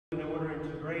order and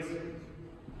to embrace it.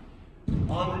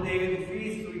 On the day of the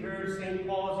feast, we heard St.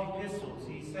 Paul's epistles.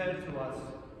 He said to us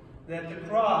that the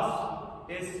cross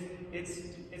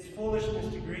it's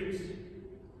foolishness to Greeks,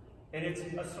 and it's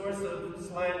a source of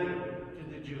slander to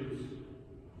the Jews.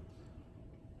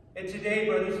 And today,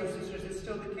 brothers and sisters, it's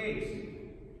still the case.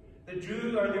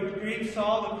 The Greeks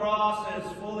saw the cross as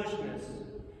foolishness,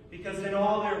 because in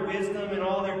all their wisdom and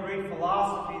all their great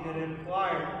philosophy that it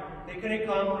acquired, they couldn't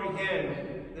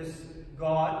comprehend this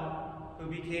God who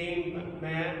became a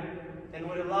man and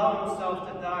would allow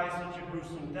himself to die such a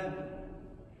gruesome death.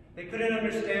 They couldn't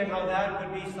understand how that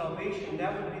would be salvation.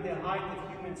 That would be the height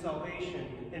of human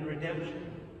salvation and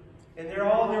redemption. And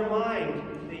all their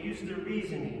mind, they used their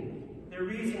reasoning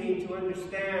to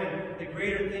understand the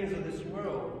greater things of this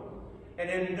world. And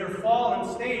in their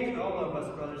fallen state, all of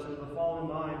us, brothers, with a fallen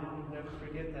mind, we never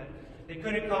forget that. They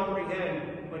couldn't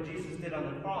comprehend what Jesus did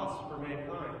on the cross for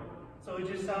mankind. So it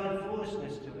just sounded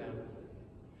foolishness to them.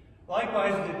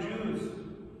 Likewise, the Jews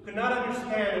could not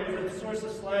understand, it was a source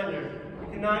of slander.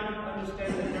 They could not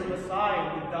understand that their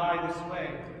Messiah would die this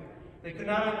way. They could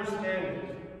not understand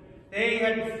it. They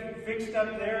had fixed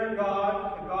up their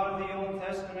God, the God of the Old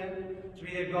Testament, to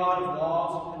be a God of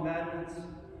laws and commandments,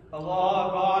 a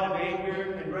God of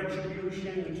anger and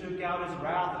retribution who took out his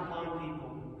wrath upon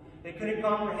people. They couldn't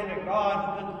comprehend a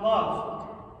God who could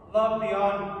love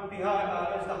beyond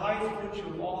as the highest virtue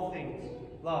of all things,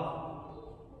 love.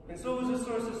 And so it was a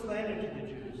source of slander to the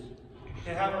Jews,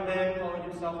 to have a man calling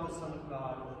himself the Son of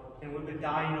God and would be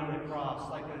dying on the cross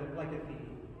like a thief.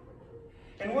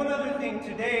 And one other thing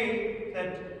today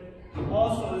that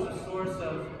also is a source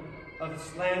of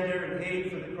slander and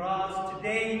hate for the cross,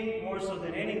 today more so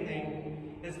than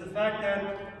anything, is the fact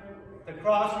that the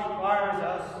cross requires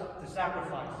us to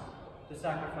sacrifice.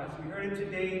 We heard it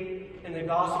today in the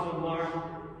Gospel of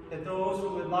Mark, that those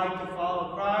who would like to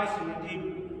follow Christ and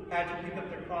indeed had to pick up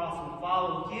their cross and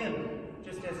follow him,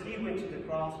 just as he went to the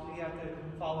cross, we have to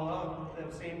follow up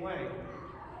the same way.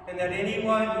 And that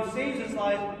anyone who saves his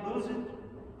life will lose it,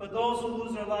 but those who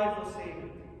lose their life will save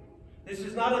it. This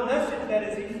is not a message that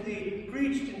is easily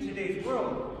preached in today's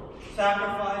world.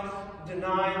 Sacrifice,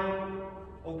 denial,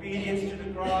 obedience to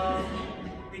the cross.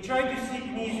 We try to seek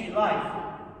an easy life.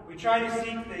 We try to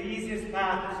seek the easiest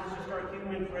path. This is just our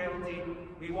human frailty.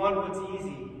 We want what's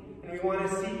easy, and we want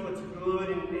to seek what's good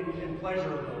and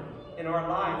pleasurable in our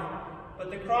life.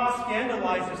 But the cross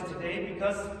scandalizes today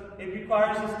because it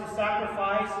requires us to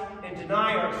sacrifice and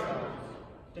deny ourselves.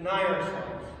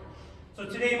 So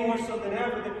today, more so than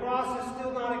ever, the cross is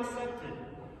still not accepted.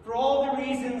 For all the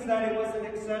reasons that it wasn't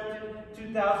accepted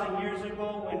 2,000 years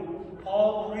ago when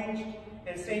Paul preached,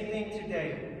 and same thing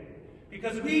today.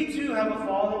 Because we too have a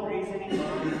fallen reasoning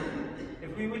mind.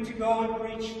 If we were to go and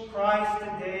preach Christ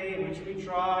today, in which we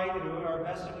try to do our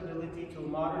best of ability to a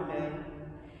modern man,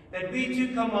 that we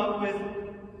too come up with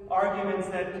arguments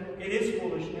that it is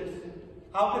foolishness.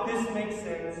 How could this make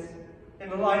sense? In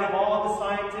the light of all the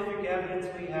scientific evidence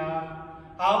we have,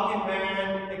 how can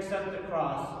man accept the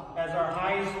cross as our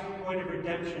highest point of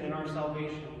redemption in our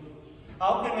salvation?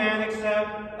 How can man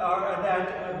accept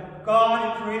that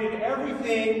God who created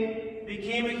everything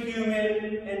became a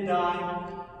human and died?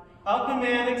 How can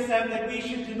man accept that we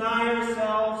should deny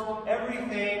ourselves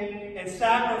everything and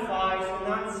sacrifice and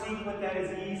not seek what that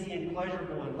is easy and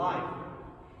pleasurable in life?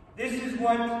 This is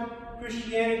what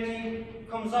Christianity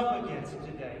comes up against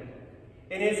today.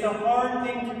 And it's a hard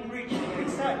thing to preach and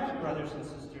accept, brothers and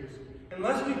sisters,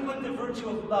 unless we put the virtue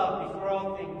of love before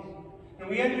all things. And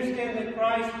we understand that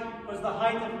Christ was the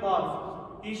height of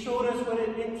love. He showed us what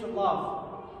it meant to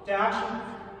love, to actually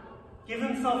give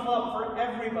himself up for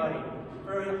everybody,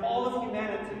 for all of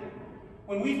humanity.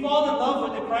 When we fall in love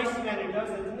with the Christ man who does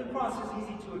it, then the cross is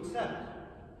easy to accept.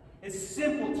 It's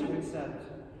simple to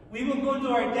accept. We will go to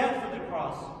our death for the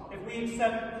cross if we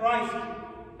accept Christ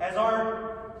as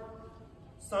our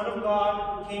Son of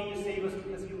God who came to save us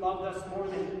because he loved us more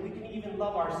than we can even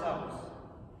love ourselves.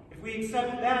 If we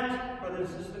accept that, brothers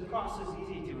and sisters, the cross is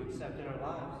easy to accept in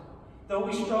our lives. Though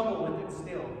we struggle with it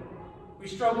still. We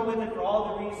struggle with it for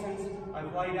all the reasons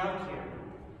I've laid out here.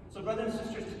 So brothers and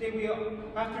sisters, today we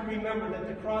have to remember that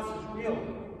the cross is real.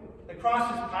 The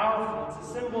cross is powerful. It's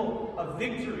a symbol of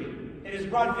victory. It has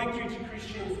brought victory to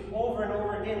Christians over and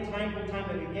over again, time and time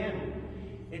and again.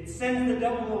 It sends the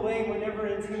devil away whenever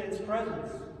it's in its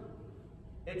presence.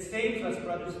 It saves us,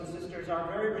 brothers and sisters. Our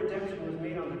very redemption was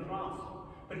made on the cross.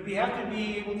 But we have to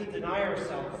be able to deny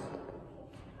ourselves.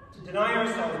 To deny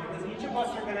ourselves, because each of us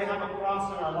are going to have a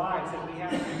cross in our lives that we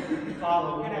have to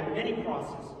follow. We're going to have many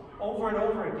crosses, over and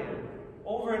over again.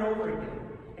 Over and over again.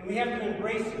 And we have to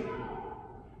embrace it.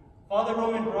 Father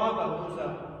Roman Braga, who's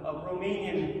a Roman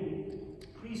Romanian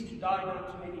priest who died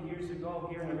not too many years ago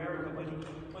here in America, but he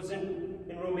was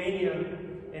in Romania,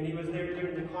 and he was there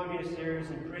during the communist eras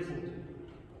imprisoned.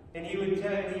 And he would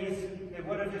tell,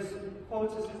 one of his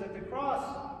quotes is that the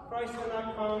cross, Christ did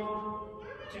not come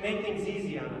to make things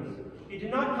easy on us. He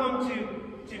did not come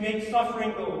to make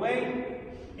suffering go away.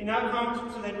 He did not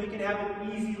come so that we can have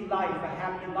an easy life, a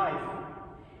happy life.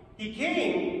 He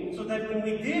came so that when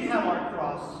we did have our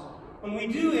cross, when we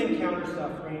do encounter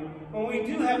suffering, when we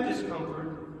do have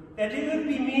discomfort, that it would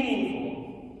be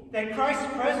meaningful, that Christ's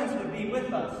presence would be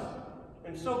with us.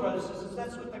 And so, brothers and sisters,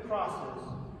 that's what the cross is.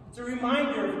 It's a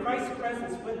reminder of Christ's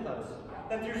presence with us,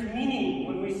 that there's meaning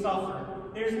when we suffer.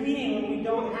 There's meaning when we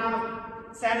don't have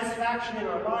satisfaction in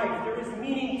our life. There is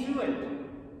meaning to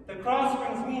it. The cross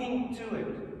brings meaning to it.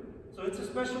 So it's a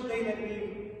special day that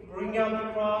we bring out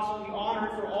the cross, we honor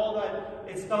it for all that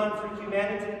it's done for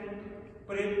humanity.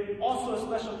 But it's also a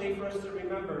special day for us to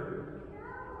remember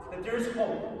that there's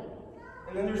hope,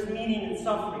 and then there's meaning in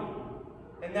suffering.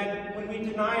 And that when we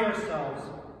deny ourselves,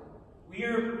 we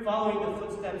are following the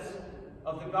footsteps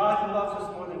of the God who loves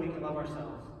us more than we can love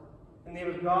ourselves. In the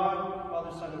name of God,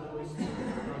 Father, Son, and Holy Spirit.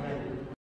 Amen.